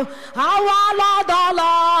 Ọlọ́run, àwa lọ́dọ̀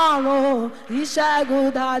Ọlọ́run, ìṣẹ́gun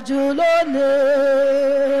dájú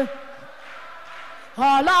lónìí.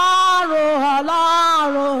 Ọlọ́run,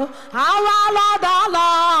 Ọlọ́run, àwa lọ́dọ̀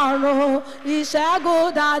Ọlọ́run, ìṣẹ́gun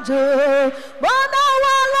dájú. Bọ́dọ̀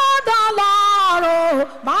wa lọ́dọ̀ Ọlọ́run,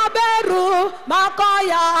 má bẹ̀rù, má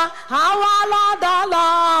kọ̀yà, àwa lọ́dọ̀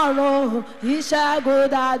Ọlọ́run, ìṣẹ́gun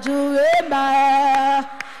dájú. Amen.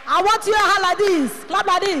 I want you to hand like this, clap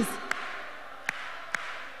like this.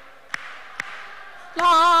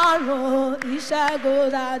 Ọlọ́run, ìṣẹ́gun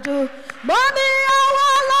dájú. Mo ní àwa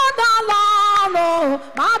lọ́dọ̀ Ọlọ́run,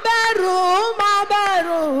 má bẹ̀rù, má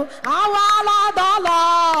bẹ̀rù, àwa lọ́dọ̀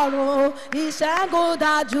Ọlọ́run, ìṣẹ́gun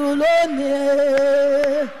dájú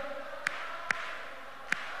lónìí.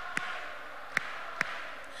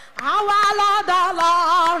 Àwa lọ́dọ̀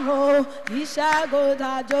Ọlọ́run, ìṣẹ́gun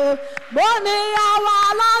dájú. Mo ní àwa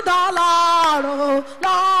lọ́dọ̀ Ọlọ́run,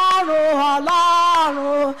 lọ́run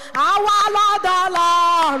Ọlọ́run, àwa lọ́dọ̀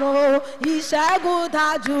Ọlọ́run, ìṣẹ́gun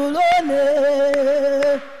dájú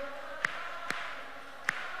lónìí.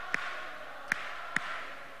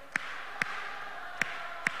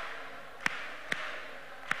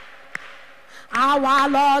 Àwa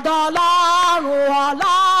lọ́dọ̀ Ọlọ́run,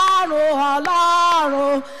 Ọlọ́run,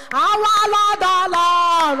 Ọlọ́run, àwa lọ́dọ̀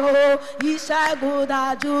Ọlọ́run, ìṣẹ́gun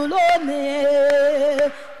dájú lónìí.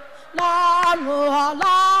 Ọlọ́run,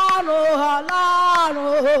 Ọlọ́run,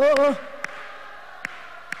 Ọlọ́run.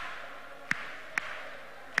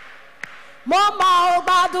 Mo mọ̀ ó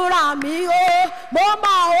gbàdúrà mi o, mo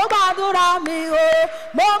mọ̀ ó gbàdúrà mi o,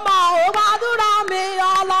 mo mọ̀ ó gbàdúrà mi,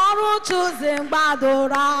 Ọlọ́run choose ń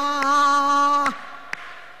gbàdúrà.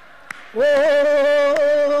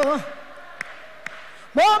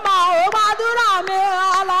 Mo mọ̀ ó gbàdúrà mi,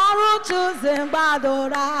 Ọlọ́run choose ń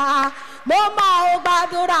gbàdúrà. Mo mọ̀ ó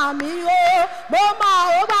gbàdúrà mi o, mo mọ̀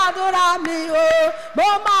ó gbàdúrà mi o, mo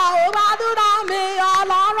mọ̀ ó gbàdúrà mi,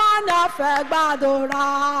 Ọlọ́run yẹn fẹ́ gbàdúrà.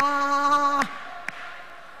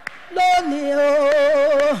 Lónìí o,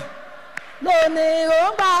 lónìí ó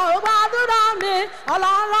gbàdúrà mi,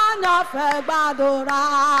 Ọlọ́run yẹn fẹ́ gbàdúrà.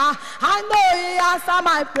 I know He answer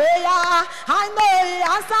my prayer, I know He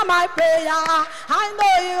answer my prayer, I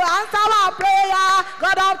know He answer my prayer.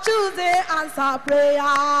 God of choosing answer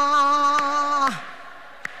prayer.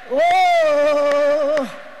 Oh,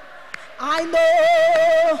 I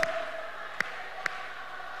know.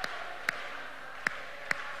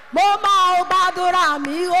 Mo mọ̀ ó gbàdúrà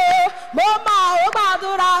mi o, mo mọ̀ ó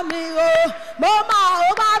gbàdúrà mi o, mo mọ̀ ó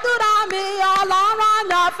gbàdúrà mi, Ọlọ́run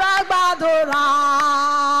yẹn fẹ́ gbàdúrà.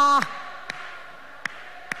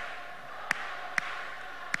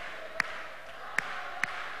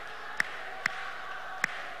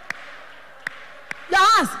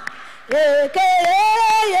 Yes.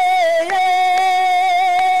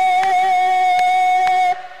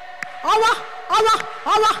 Ọwọ́, ọwọ́,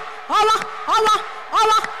 ọwọ́, ọwọ́, ọwọ́,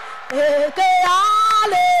 ọwọ́. Eke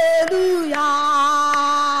hallelujah.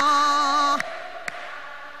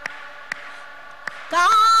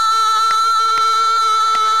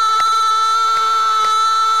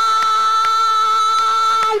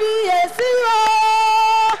 Kábíyèsí o,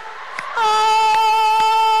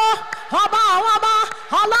 ọba àwọn ọba,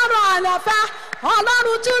 Ọlọ́run àyànfẹ́,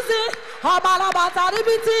 Ọlọ́run chúùsì, ọba làbàtà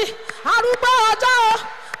ríbitì, arúgbó ọjọ́ o,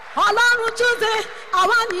 Ọlọ́run chúùsì,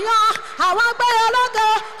 àwa nìyàn, àwa gbé ológo,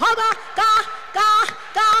 ọba ká ká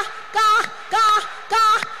ká ká ká ká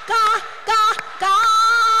ká ká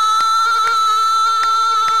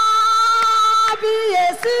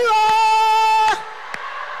kábíyèsí o.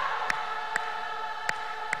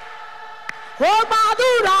 Ó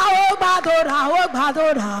gbàdúrà, ó gbàdúrà, ó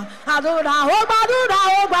gbàdúrà, àdúrà, ó gbàdúrà,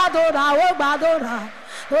 ó gbàdúrà, ó gbàdúrà,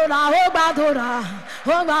 àdúrà, ó gbàdúrà,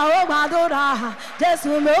 ó gbàdúrà,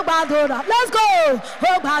 Jésù mi ó gbàdúrà. Let's go.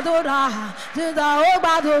 Ó gbàdúrà, Jésù ó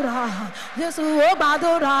gbàdúrà, Jésù ó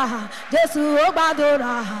gbàdúrà, Jésù ó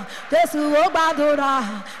gbàdúrà, Jésù ó gbàdúrà,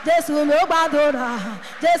 Jésù mi ó gbàdúrà,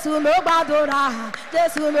 Jésù mi ó gbàdúrà,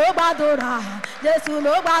 Jésù mi ó gbàdúrà, Jésù mi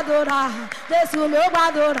ó gbàdúrà, Jésù mi ó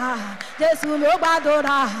gbàdúrà, Jésù mi ó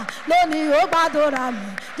gbàdúrà, lónìí ó gbàdúrà mi,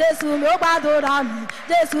 Jésù mi ó gbàdúrà mi,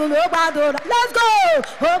 Jésù mi ó gbàdúrà. Let's go.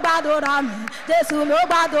 Ó gbàdúrà mi, Jésù mi ó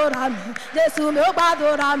gbàdúrà mi, Jésù mi ó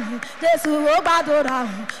gbàdúrà mi, Jésù mi ó gbàdúrà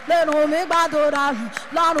mi, lọ́run mi gbàdúrà mi,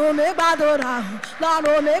 lọ́run mi gbàdúrà mi,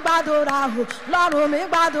 lọ́run mi gbàdúrà mi, lọ́run mi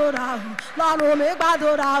gbàdúrà mi, lọ́run mi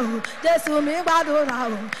gbàdúrà mi, Jésù mi gbàdúrà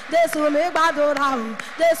mi, Jésù mi gbàdúrà mi,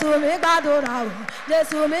 Jésù mi gbàdúrà mi,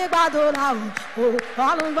 Jésù mi gbàdúrà mi,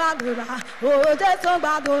 Ọlọ́run gbàdúrà, Jésù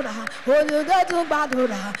gbàdúrà, Jésù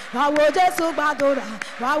gbàdúrà, wá wo Jésù gbàdúrà,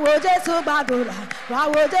 wá wo Jésù gbàdúrà, wá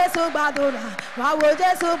wo Jésù gbàdúrà, wá wo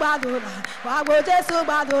Jésù gbàdúrà, wá wo Jésù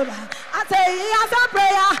gbàdúrà. I say he answer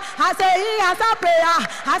prayer, I say he answer prayer,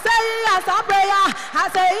 I say he answer prayer, I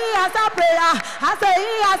say he answer prayer, I say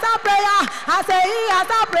he answer prayer, I say he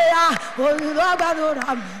answer prayer. Olúwa gbàdúrà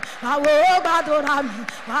mi, wá wo gbàdúrà mi,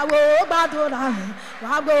 wá wo gbàdúrà mi,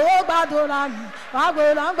 wá wo gbàdúrà mi, wá wo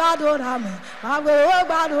gbàdúrà mi, wá wo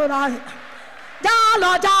gbàdúrà mi.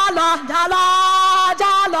 Jálọ, jálọ, jálọ,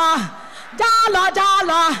 jálọ, jálọ,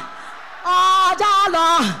 jálọ, jálọ.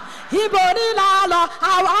 Ibo ni la lọ,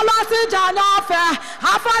 àwa lọ sí Jànáfẹ́,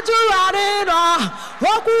 afọ́jú àríran,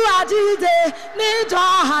 òkú àjíǹde níjọ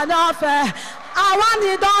Ànáfẹ́. Àwa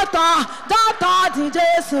ni dọ́tọ̀ di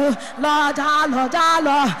Jésù, lọ jálọ,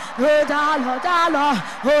 jálọ, ó jálọ, jálọ,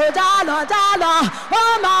 ó jálọ, jálọ, ó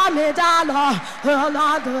mọ̀ mi jálọ, ó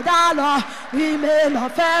lọ́dún jálọ, women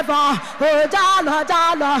of favour, ó jálọ,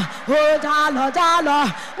 jálọ, ó jálọ, jálọ,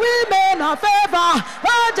 women of favour,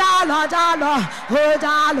 ó jálọ, jálọ, ó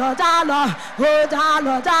jálọ, jálọ, ó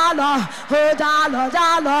jálọ, jálọ, ó jálọ,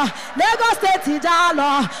 jálọ, Lagos State jálọ,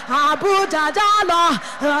 Abuja jálọ,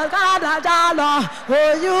 Okada jálọ,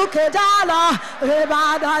 UK jálọ,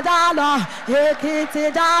 Ìbàdàn jálọ, Èkìtì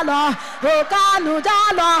jálọ, Kánò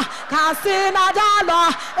jálọ, Katsina jálọ,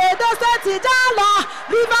 Edo State jálọ,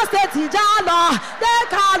 Rivers State jálọ,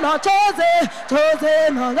 Dekalo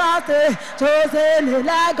chosen Olóte, chosen ní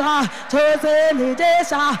Lagos, chosen ní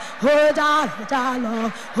Ìjẹ̀ṣà, ó jálọ, jálọ,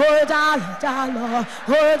 ó jálọ, jálọ,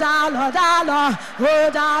 ó jálọ, jálọ, ó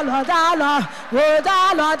jálọ, jálọ, ó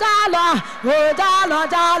jálọ, jálọ, ó jálọ,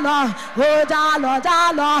 jálọ, ó jálọ,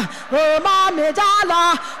 jálọ, ó mọ̀ mi jálọ,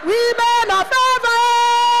 women of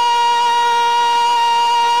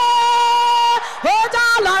favour. Ó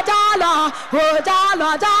jálọ, jálọ, ó jálọ,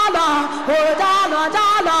 jálọ, ó jálọ,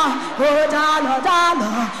 jálọ, ó jálọ, jálọ,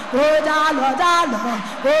 ó jálọ, jálọ,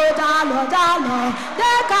 ó jálọ, jálọ.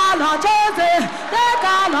 Dekalo chosen,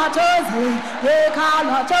 Dekalo chosen,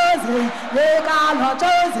 Dekalo chosen, Dekalo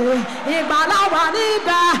chosen. Ìgbàlà wà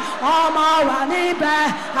níbẹ̀, ọmọ wà níbẹ̀,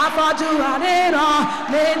 afọ́jú wà níran,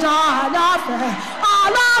 níjọ Ànáfẹ́.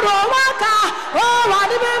 Ọlọ́run wá ká, ó wà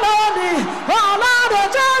níbí lónìí, Ọlọ́run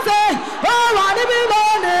chosen, ó wà níbí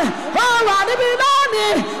lónìí, ó wà níbí lónìí,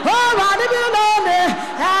 ó wà níbí lónìí.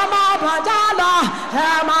 Ẹ máa bọ̀ jálọ, ẹ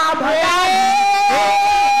máa bọ̀ jálọ.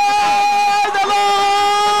 Praise the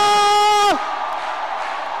Lord.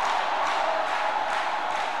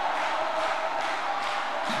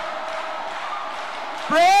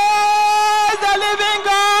 Praise the living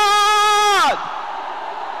God.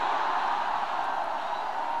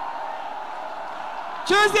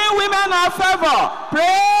 Choosing women of favour.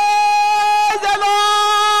 Praise the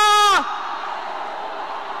Lord.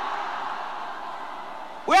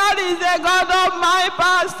 Where is the God of my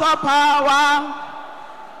pastor power?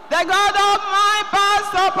 The God of my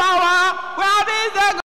pastor power. Where is the God?